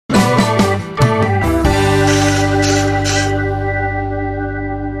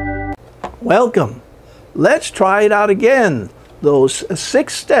Welcome. Let's try it out again. Those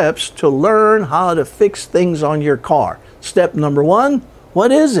 6 steps to learn how to fix things on your car. Step number 1,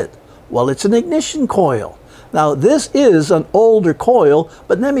 what is it? Well, it's an ignition coil. Now, this is an older coil,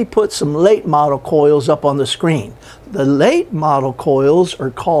 but let me put some late model coils up on the screen. The late model coils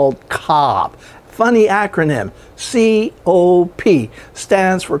are called COP. Funny acronym, COP,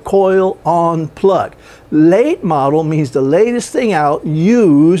 stands for coil on plug. Late model means the latest thing out,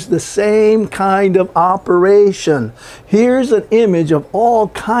 use the same kind of operation. Here's an image of all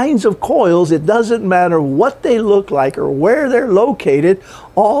kinds of coils. It doesn't matter what they look like or where they're located.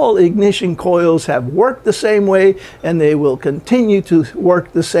 All ignition coils have worked the same way, and they will continue to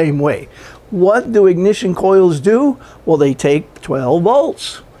work the same way. What do ignition coils do? Well, they take 12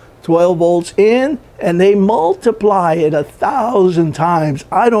 volts. 12 volts in, and they multiply it 1,000 times.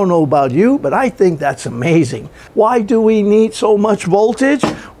 I don't know about you, but I think that's amazing. Why do we need so much voltage?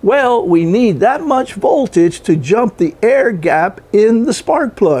 Well, we need that much voltage to jump the air gap in the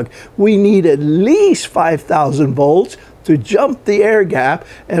spark plug. We need at least 5,000 volts to jump the air gap,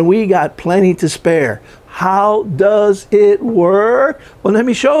 and we got plenty to spare. How does it work? Well, let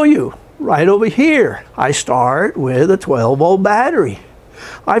me show you. Right over here, I start with a 12-volt battery.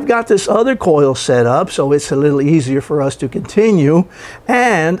 I've got this other coil set up, so it's a little easier for us to continue.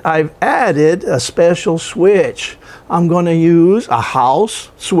 And I've added a special switch. I'm going to use a house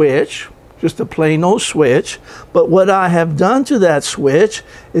switch, just a plain old switch. But what I have done to that switch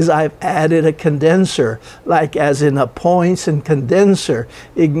is I've added a condenser, like as in a Points condenser.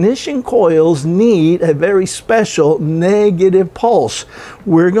 Ignition coils need a very special negative pulse.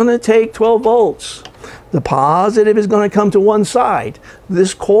 We're going to take 12 volts. The positive is going to come to one side.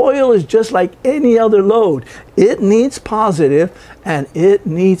 This coil is just like any other load. It needs positive and it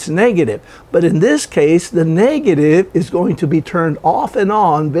needs negative. But in this case, the negative is going to be turned off and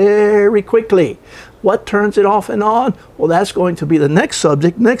on very quickly. What turns it off and on? Well, that's going to be the next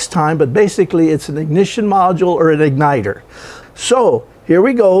subject next time, but basically it's an ignition module or an igniter. So here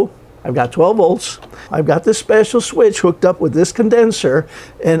we go. I've got 12 volts. I've got this special switch hooked up with this condenser,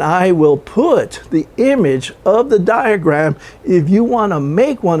 and I will put the image of the diagram. If you want to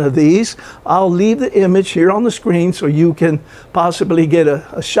make one of these, I'll leave the image here on the screen so you can possibly get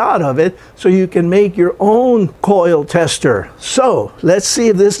a shot of it, so you can make your own coil tester. So let's see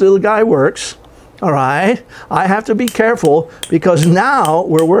if this little guy works. All right, I have to be careful because now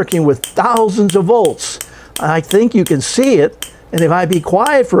we're working with thousands of volts. I think you can see it. And if I be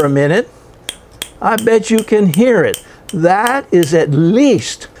quiet for a minute, I bet you can hear it. That is at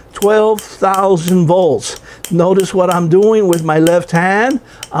least 12,000 volts. Notice what I'm doing with my left hand.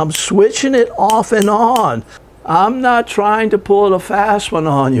 I'm switching it off and on. I'm not trying to pull a fast one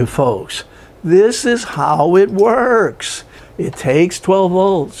on you folks. This is how it works. It takes 12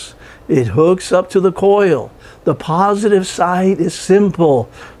 volts. It hooks up to the coil. The positive side is simple.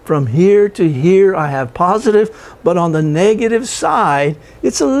 From here to here, I have positive, but on the negative side,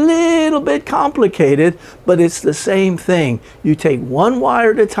 it's a little bit complicated, but it's the same thing. You take one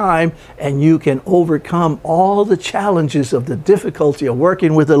wire at a time, and you can overcome all the challenges of the difficulty of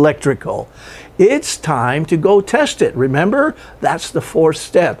working with electrical. It's time to go test it. Remember, that's the 4th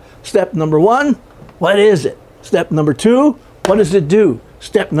step. Step number 1, what is it? Step number 2, what does it do?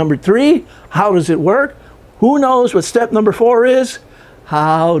 Step number 3, how does it work? Who knows what step number 4 is?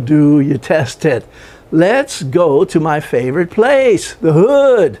 How do you test it? Let's go to my favorite place, the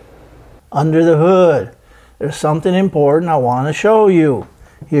hood. Under the hood, there's something important I want to show you.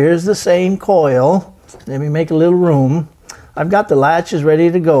 Here's the same coil. Let me make a little room. I've got the latches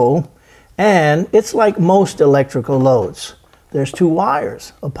ready to go, and it's like most electrical loads. There's 2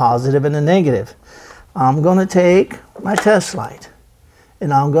 wires, a positive and a negative. I'm going to take my test light,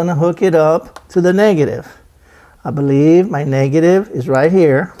 and I'm going to hook it up to the negative. I believe my negative is right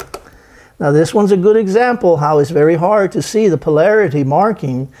here. Now this one's a good example how it's very hard to see the polarity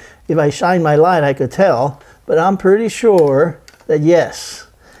marking. If I shine my light, I could tell, but I'm pretty sure that yes,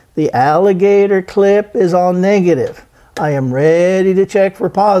 the alligator clip is on negative. I am ready to check for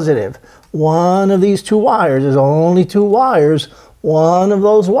positive. One of these 2 wires, there's only 2 wires. One of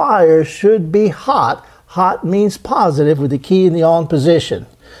those wires should be hot. Hot means positive with the key in the on position.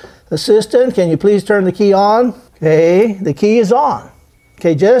 Assistant, can you please turn the key on? Okay, the key is on.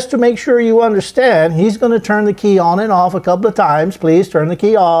 Okay, just to make sure you understand, he's going to turn the key on and off a couple of times. Please turn the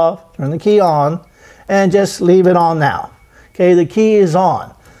key off, turn the key on, and just leave it on now. Okay, the key is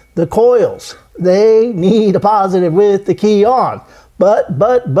on. The coils, they need a positive with the key on. But,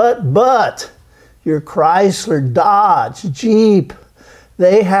 your Chrysler, Dodge, Jeep,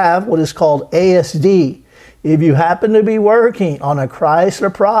 they have what is called ASD. If you happen to be working on a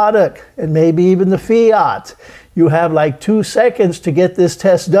Chrysler product and maybe even the Fiat, you have like 2 seconds to get this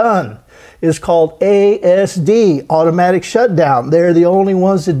test done. It's called ASD, automatic shutdown. They're the only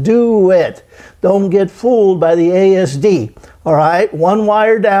ones that do it. Don't get fooled by the ASD. All right, 1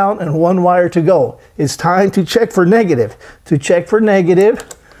 wire down and 1 wire to go. It's time to check for negative. To check for negative,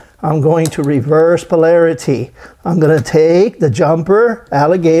 I'm going to reverse polarity. I'm going to take the jumper,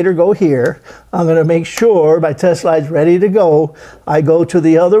 alligator, go here. I'm going to make sure my test light's ready to go. I go to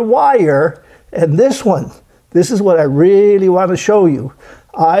the other wire, and this one, this is what I really want to show you.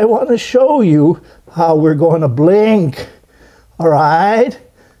 I want to show you how we're going to blink. All right,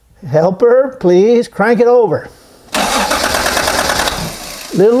 helper, please crank it over.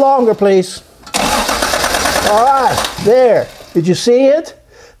 A little longer, please. All right, there. Did you see it?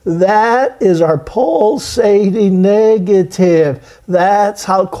 That is our pulsating negative. That's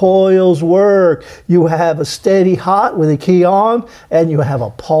how coils work. You have a steady hot with a key on, and you have a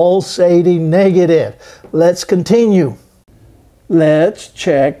pulsating negative. Let's continue. Let's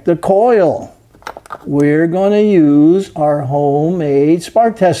check the coil. We're going to use our homemade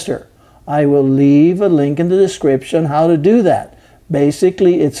spark tester. I will leave a link in the description how to do that.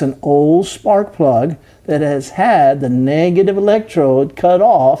 Basically, it's an old spark plug that has had the negative electrode cut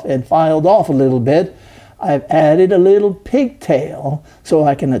off and filed off a little bit. I've added a little pigtail so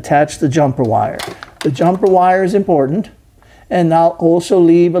I can attach the jumper wire. The jumper wire is important, and I'll also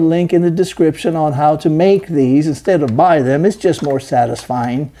leave a link in the description on how to make these instead of buy them. It's just more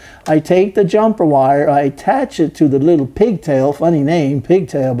satisfying. I take the jumper wire, I attach it to the little pigtail, funny name,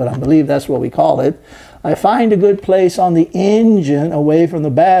 pigtail, but I believe that's what we call it. I find a good place on the engine away from the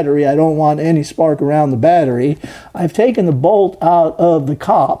battery. I don't want any spark around the battery. I've taken the bolt out of the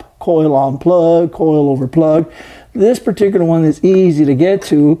cop, coil on plug, coil over plug. This particular one is easy to get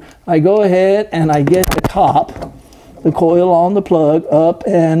to. I go ahead and I get the cop, the coil on the plug, up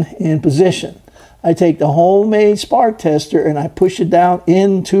and in position. I take the homemade spark tester and I push it down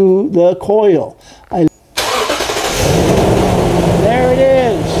into the coil. There it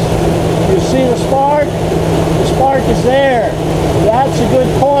is. You see the spark? The spark is there. That's a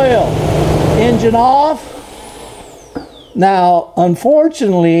good coil. Engine off. Now,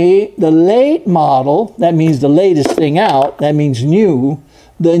 unfortunately, the late model, that means the latest thing out, that means new,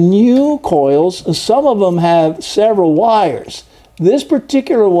 the new coils, some of them have several wires. This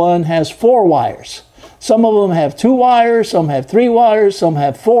particular one has 4 wires. Some of them have 2 wires, some have 3 wires, some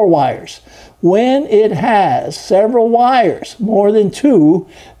have 4 wires. When it has several wires, more than 2,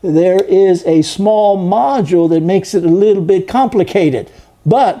 there is a small module that makes it a little bit complicated,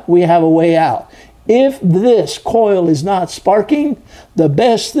 but we have a way out. If this coil is not sparking, the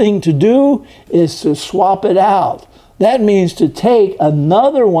best thing to do is to swap it out. That means to take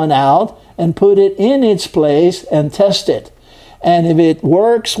another one out and put it in its place and test it. And if it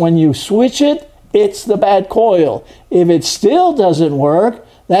works when you switch it, it's the bad coil. If it still doesn't work,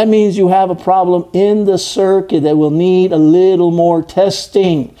 that means you have a problem in the circuit that will need a little more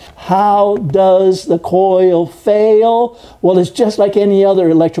testing. How does the coil fail? Well, it's just like any other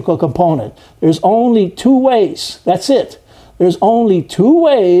electrical component. There's only 2 ways. That's it. There's only 2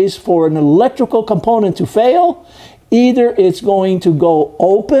 ways for an electrical component to fail. Either it's going to go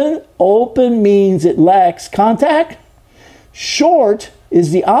open. Open means it lacks contact. Short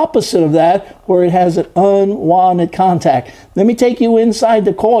is the opposite of that, where it has an unwanted contact. Let me take you inside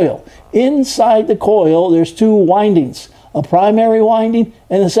the coil. Inside the coil, there's 2 windings, a primary winding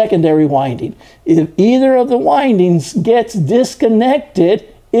and a secondary winding. If either of the windings gets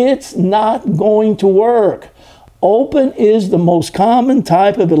disconnected, it's not going to work. Open is the most common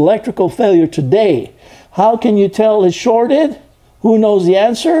type of electrical failure today. How can you tell it's shorted? Who knows the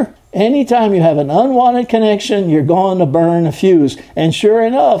answer? Anytime you have an unwanted connection, you're going to burn a fuse. And sure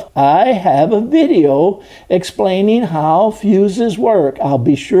enough, I have a video explaining how fuses work. I'll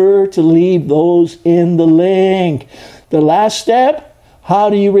be sure to leave those in the link. The last step, how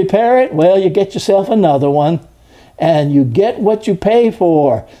do you repair it? Well, you get yourself another one, and you get what you pay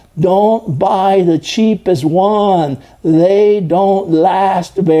for. Don't buy the cheapest one. They don't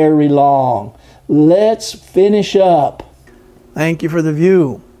last very long. Let's finish up. Thank you for the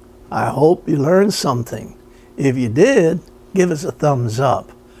view. I hope you learned something. If you did, give us a thumbs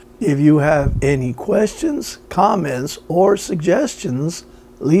up. If you have any questions, comments, or suggestions,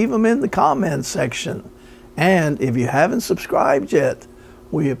 leave them in the comments section. And if you haven't subscribed yet,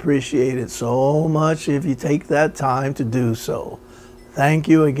 we appreciate it so much if you take that time to do so. Thank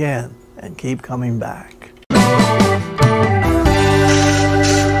you again, and keep coming back.